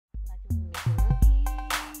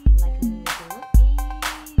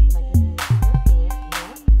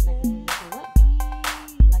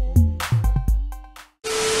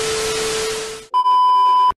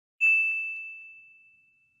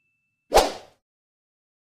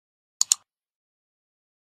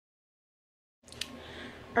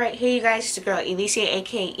Alright, here you guys, it's the girl Elesia,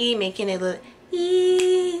 aka making it look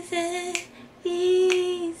easy,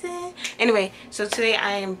 easy. Anyway, so today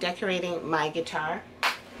I am decorating my guitar.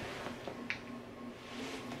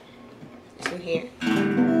 This one here.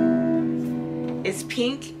 It's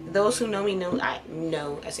pink. Those who know me know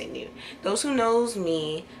I said new. Those who knows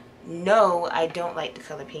me know I don't like the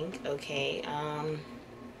color pink, okay?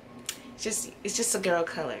 It's just a girl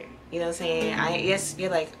color. You know what I'm saying? Yes, you're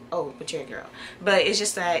like, oh, but you're a girl. But it's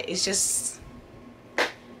just that, it's just,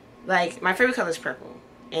 like, my favorite color is purple.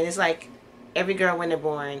 And it's like, every girl when they're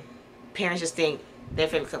born, parents just think their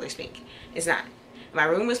favorite color is pink. It's not. My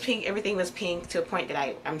room was pink, everything was pink, to a point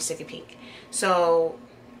that I'm sick of pink. So,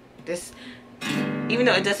 this, even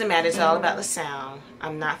though it doesn't matter, it's all about the sound,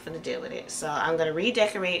 I'm not going to deal with it. So, I'm going to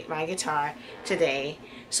redecorate my guitar today.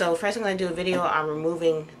 So, first I'm going to do a video on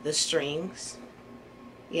removing the strings.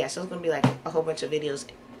 Yeah, so it's going to be like a whole bunch of videos,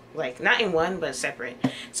 like not in one, but separate.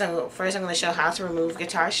 So first I'm going to show how to remove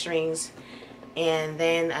guitar strings, and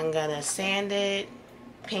then I'm going to sand it,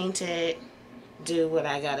 paint it, do what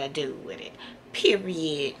I got to do with it.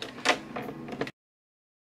 Period.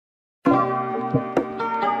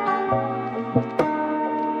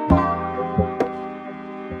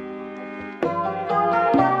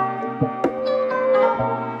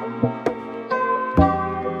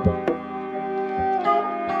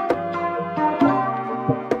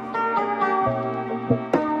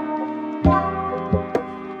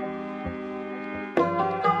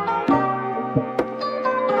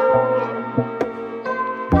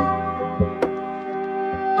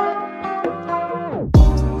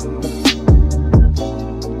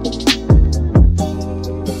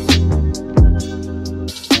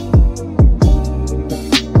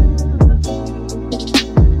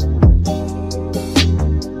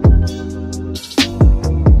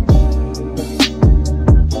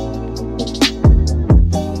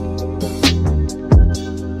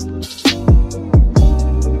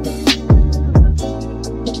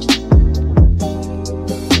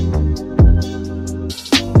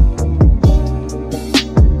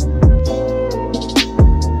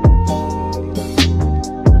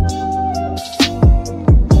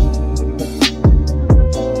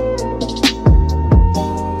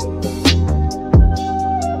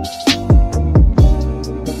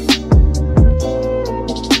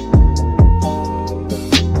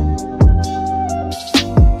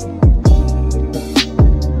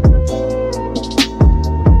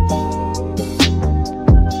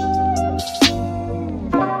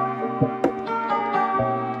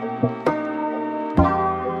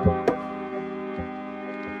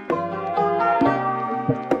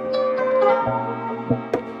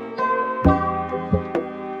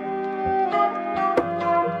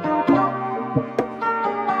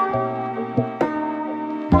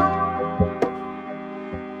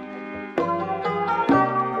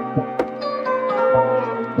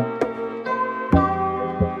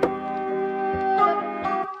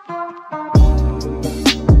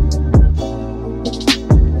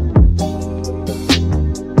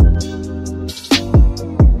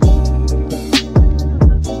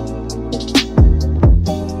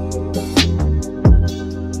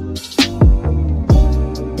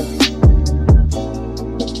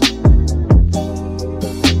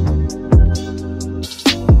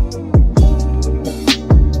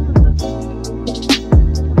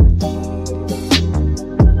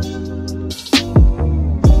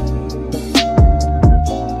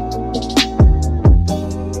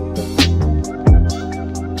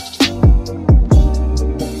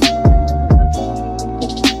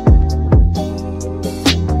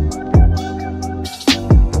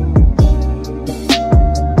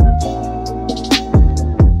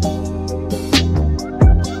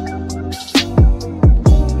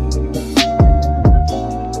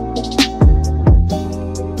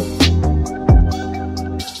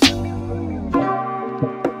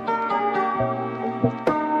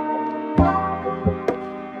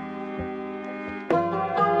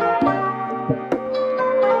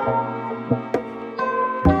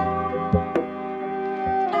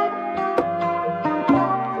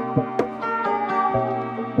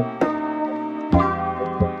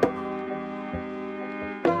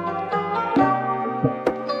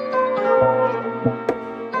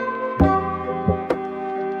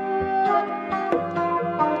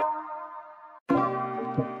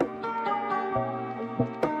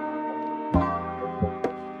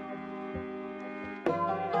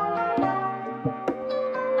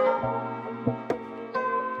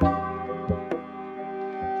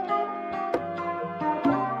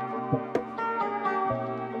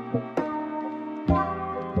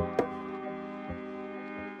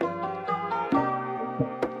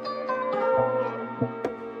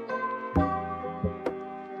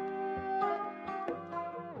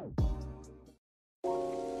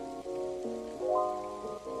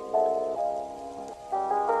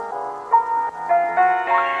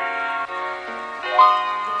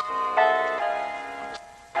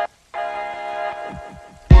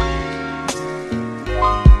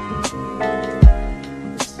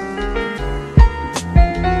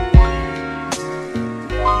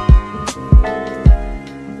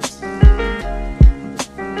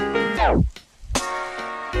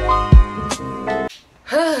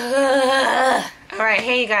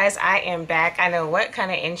 guys, I am back. I know, what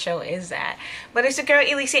kind of intro is that? But it's your girl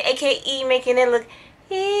Elesia, aka making it look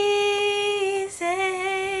easy.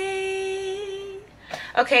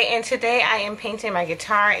 Okay, and today I am painting my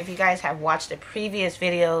guitar. If you guys have watched the previous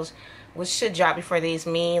videos, which should drop before these,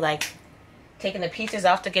 me like taking the pieces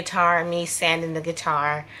off the guitar, me sanding the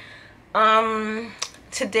guitar.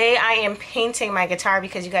 Today I am painting my guitar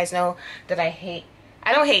because you guys know that I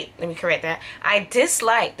don't hate, let me correct that. I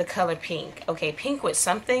dislike the color pink. Okay, pink with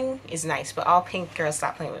something is nice, but all pink girls,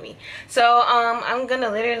 stop playing with me. So, I'm gonna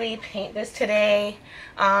literally paint this today.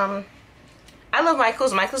 I love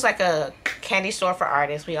Michael's. Michael's like a candy store for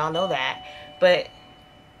artists. We all know that. But,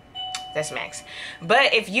 that's Max.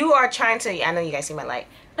 But if you are trying to, I know you guys see my light.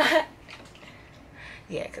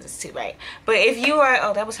 Yeah, because it's too bright. But if you are,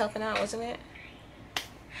 oh, that was helping out, wasn't it?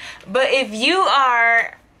 But if you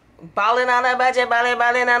are balling on a budget,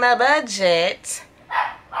 balling on a budget,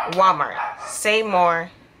 Walmart. Save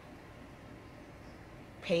more,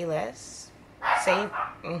 pay less, save.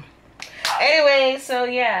 Anyway, so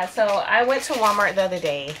yeah, so I went to Walmart the other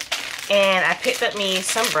day and I picked up me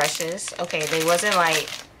some brushes. Okay, they wasn't like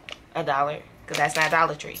 $1 because that's not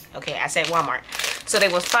Dollar Tree. Okay, I said Walmart. So they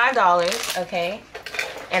was $5, okay?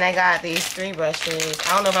 And I got these 3 brushes.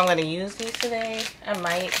 I don't know if I'm going to use these today. I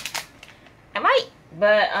might.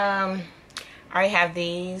 But I already have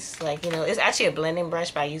these. Like, you know, it's actually a blending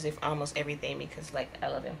brush, but I use it for almost everything because, like, I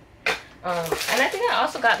love them. And I think I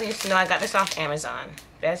also got these. No, I got this off Amazon.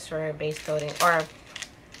 Best for base coating. Or,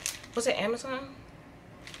 was it Amazon?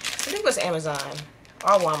 I think it was Amazon.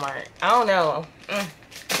 Or Walmart. I don't know. I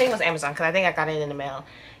think it was Amazon because I think I got it in the mail.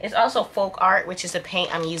 It's also Folk Art, which is the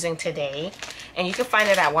paint I'm using today. And you can find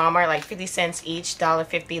it at Walmart, like 50 cents each,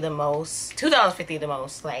 $1.50 the most, $2.50 the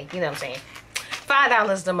most, like, you know what I'm saying?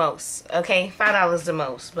 $5 the most, okay? $5 the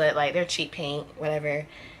most, but like they're cheap paint, whatever.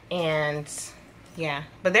 And yeah,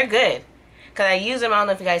 but they're good. Because I use them, I don't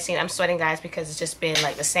know if you guys seen, I'm sweating, guys, because it's just been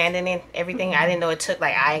like the sanding and everything. I didn't know it took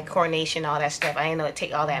like eye coordination, all that stuff. I didn't know it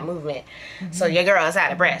take all that movement. So your girl is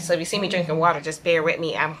out of breath. So if you see me drinking water, just bear with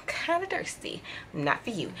me. I'm kind of thirsty. Not for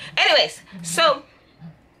you. Anyways, so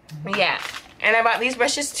yeah. And I bought these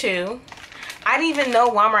brushes too. I didn't even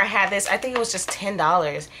know Walmart had this. I think it was just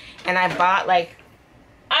 $10. And I bought like,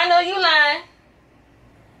 I know you lying.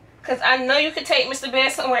 Because I know you could take Mr. Bear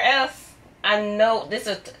somewhere else. I know this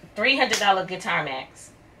is a $300 guitar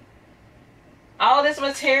max. All this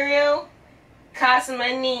material costs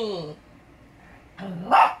money.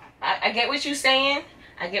 I get what you're saying.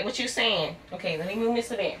 I get what you're saying. Okay, let me move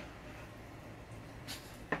Mr. Bear.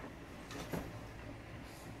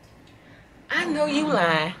 I know you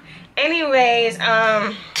lying. Anyways,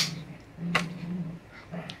 I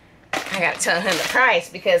gotta tell him the price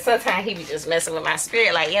because sometimes he be just messing with my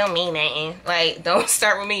spirit. Like, you don't mean nothing. Like, don't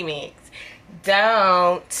start with me, man.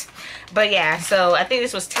 Don't. But yeah, so I think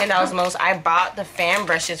this was $10 most. I bought the fan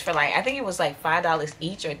brushes for like, I think it was like $5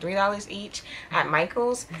 each or $3 each at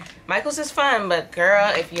Michael's. Michael's is fun, but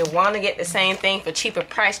girl, if you want to get the same thing for cheaper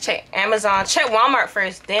price, check Amazon. Check Walmart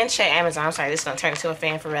first, then check Amazon. I'm sorry, this is gonna turn into a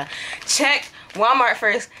fan for real. Check Walmart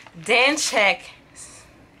first, then check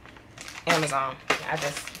Amazon.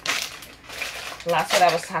 That's what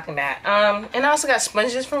I was talking about. And I also got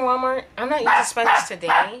sponges from Walmart. I'm not using sponges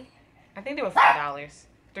today. I think they were $5,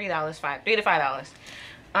 $3 to $5.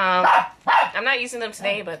 I'm not using them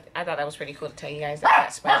today, but I thought that was pretty cool to tell you guys that I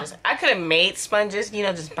got sponges. I could have made sponges, you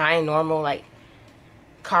know, just buying normal like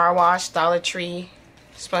car wash, Dollar Tree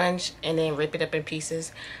sponge, and then rip it up in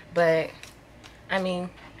pieces. But I mean,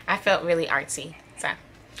 I felt really artsy, so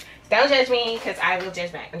don't judge me because I will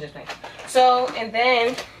judge back. I'm just playing. So, and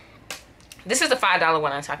then this is the $5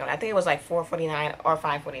 one I'm talking about. I think it was like $4.49 or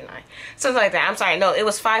 $5.49. Something like that. I'm sorry. No, it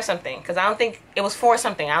was 5 something. Because I don't think it was 4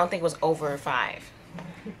 something. I don't think it was over 5.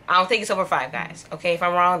 I don't think it's over 5, guys. Okay, if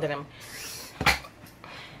I'm wrong, then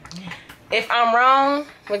if I'm wrong,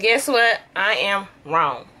 well, guess what? I am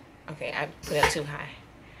wrong. Okay, I put it too high.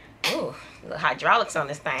 Ooh, little hydraulics on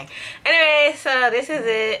this thing. Anyway, so this is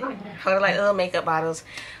it. Hold it like little makeup bottles.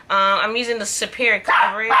 I'm using the Superior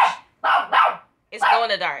Coverage. It's glow in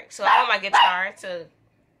the dark. So I want my guitar to...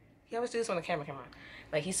 He always do this when the camera come on.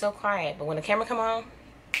 Like, he's so quiet. But when the camera come on,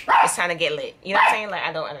 it's time to get lit. You know what I'm saying? Like,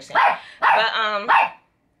 I don't understand. But,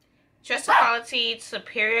 trusted quality,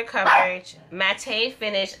 superior coverage, matte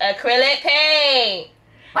finish, acrylic paint.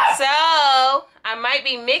 So, I might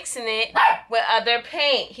be mixing it with other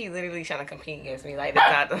paint. He literally trying to compete against me. Like,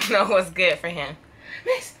 I don't know what's good for him.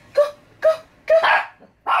 Miss, go, go, go.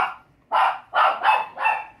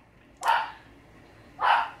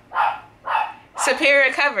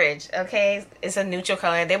 superior coverage. Okay, it's a neutral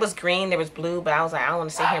color. There was green, there was blue, but I was like, I don't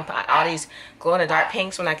want to sit here and buy all these glow in the dark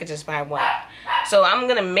pinks when I could just buy one. So I'm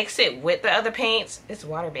gonna mix it with the other paints. It's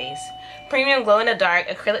water based. Premium glow in the dark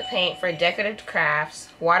acrylic paint for decorative crafts.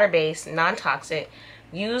 Water based, non-toxic.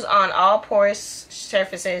 Use on all porous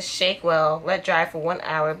surfaces. Shake well. Let dry for 1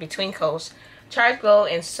 hour between coats. Charge glow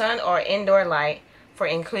in sun or indoor light for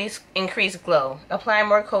increased glow. Apply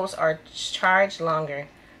more coats or charge longer.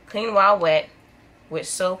 Clean while wet with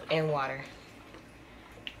soap and water.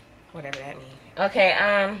 Whatever that means.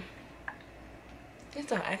 Okay, just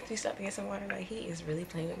don't actually stop to get some water. Like, he is really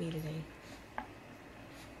playing with me today.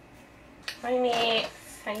 Hi, Mix.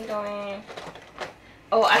 How you doing?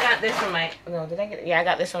 Oh, I got this from my, no, did I get it? Yeah, I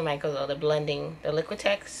got this from Michael, though, the blending, the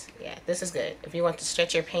Liquitex. Yeah, this is good. If you want to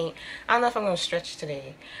stretch your paint. I don't know if I'm going to stretch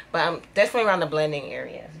today, but I'm definitely around the blending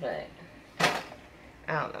areas, but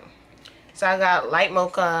I don't know. So I got light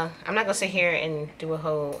mocha. I'm not going to sit here and do a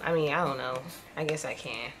whole, I mean, I don't know. I guess I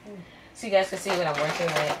can. So you guys can see what I'm working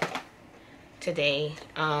with today.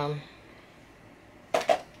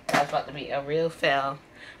 That's about to be a real fail.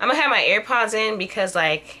 I'm going to have my AirPods in because,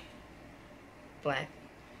 like, black.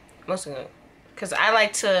 Most of them. Because I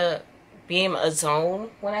like to be in a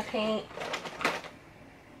zone when I paint.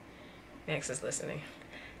 Max is listening.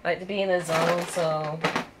 I like to be in a zone, so,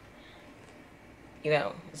 you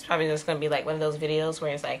know, it's probably just going to be like one of those videos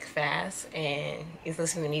where it's like fast and he's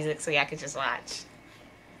listening to music so y'all can just watch.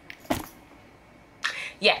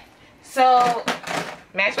 Yeah. So,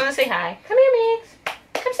 Max want to say hi. Come here, Max.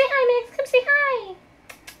 Come say hi, Max. Come say hi.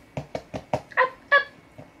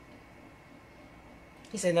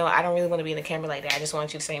 He said, no, I don't really want to be in the camera like that. I just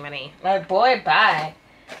want you to say my name. Like, boy, bye.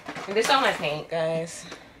 And this is all my paint, guys.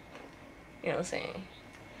 You know what I'm saying?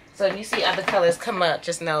 So if you see other colors come up,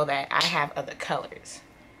 just know that I have other colors.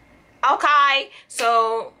 Okay.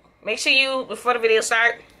 So make sure you, before the video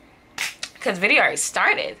start, because the video already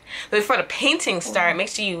started, but before the painting start, make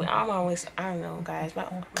sure you, I don't know, guys,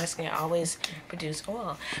 my skin always produce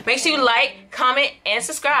oil. Make sure you like, comment, and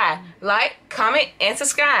subscribe. Like, comment, and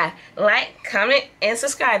subscribe. Like, comment, and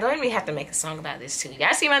subscribe. Don't even have to make a song about this too.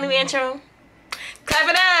 Y'all see my new intro? Clap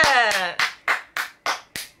it up.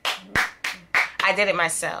 I did it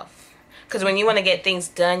myself. Because when you want to get things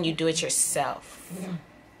done, you do it yourself.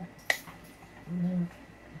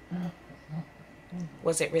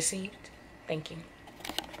 Was it received? Thank you.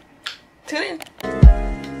 Tune in.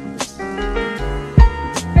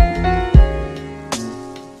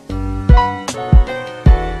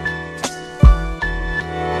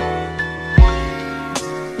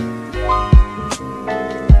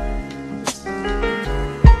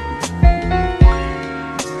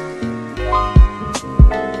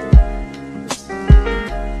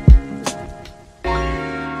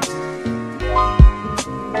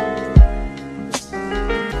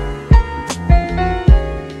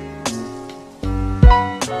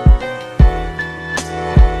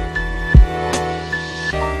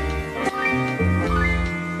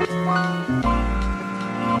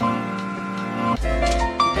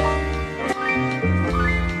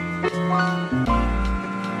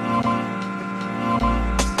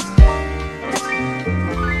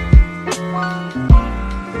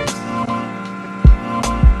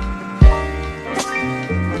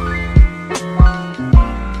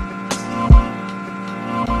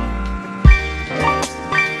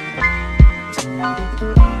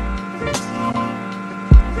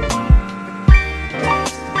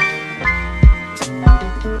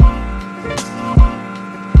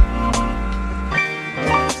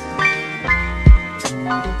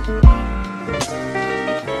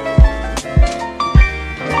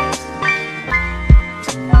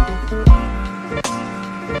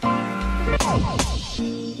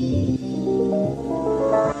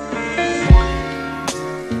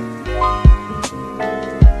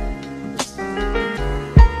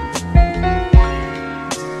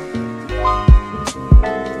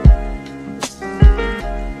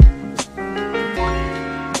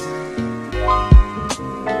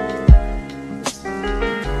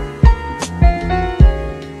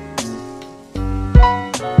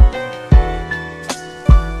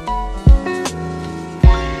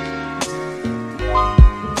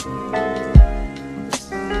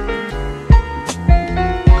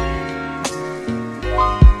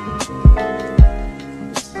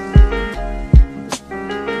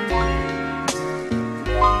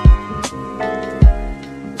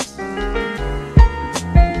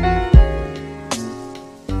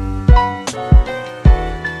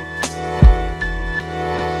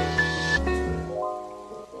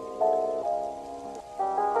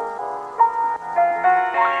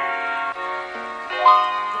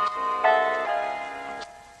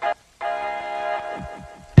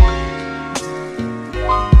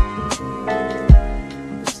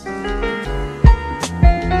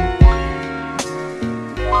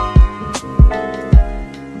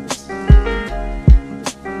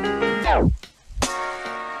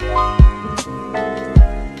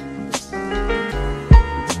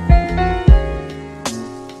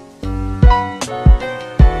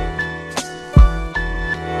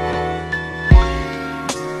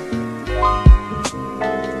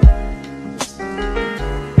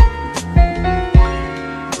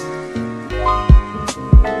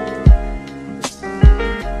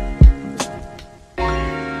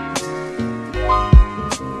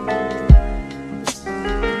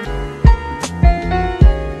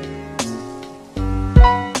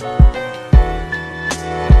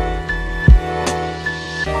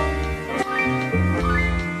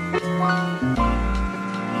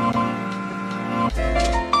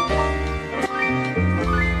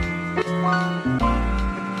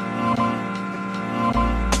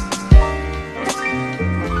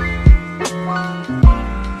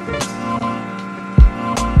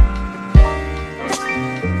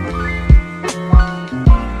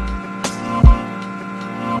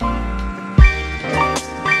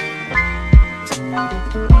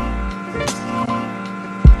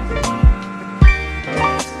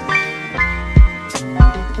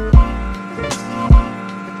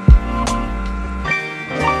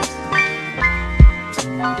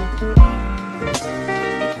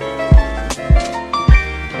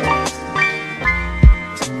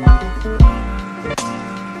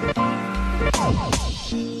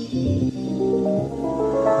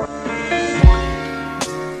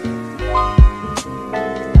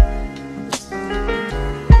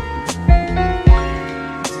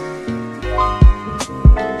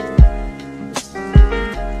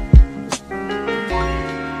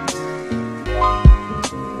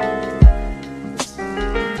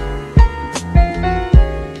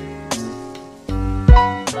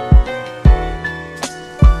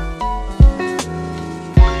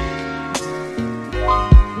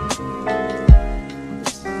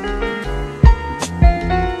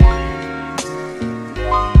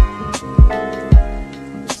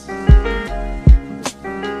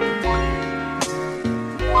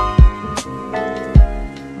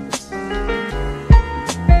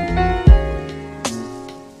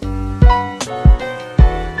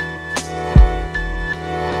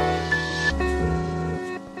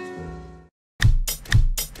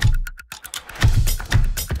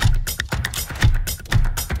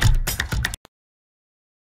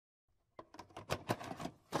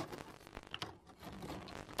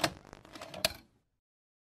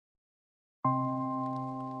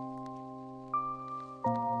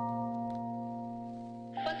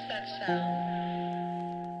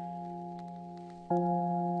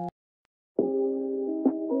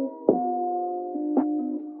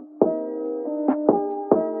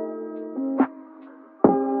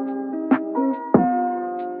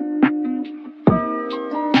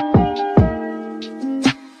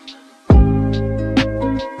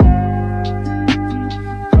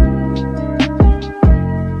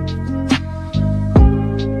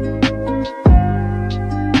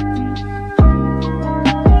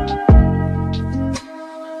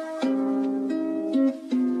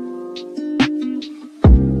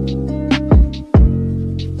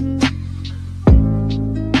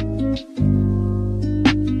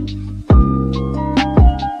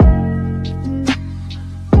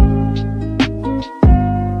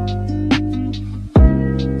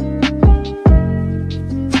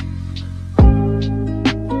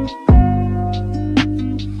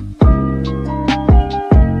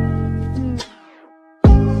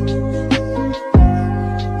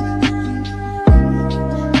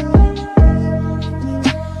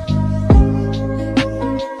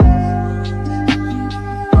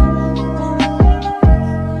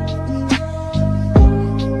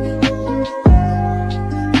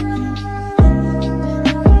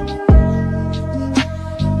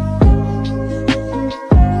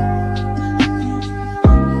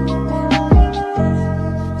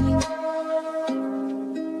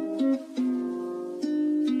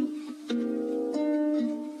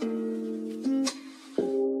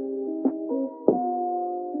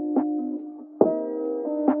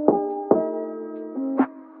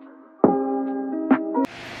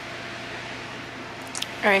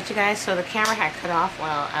 Alright you guys, so the camera had cut off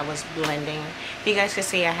while I was blending. You guys can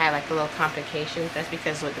see I had like a little complication. That's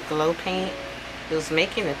because with the glow paint, it was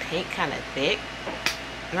making the paint kind of thick.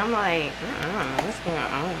 And I'm like, what's going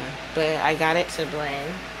on? But I got it to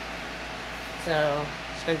blend. So,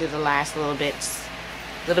 just going to do the last little bits,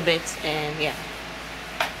 and yeah.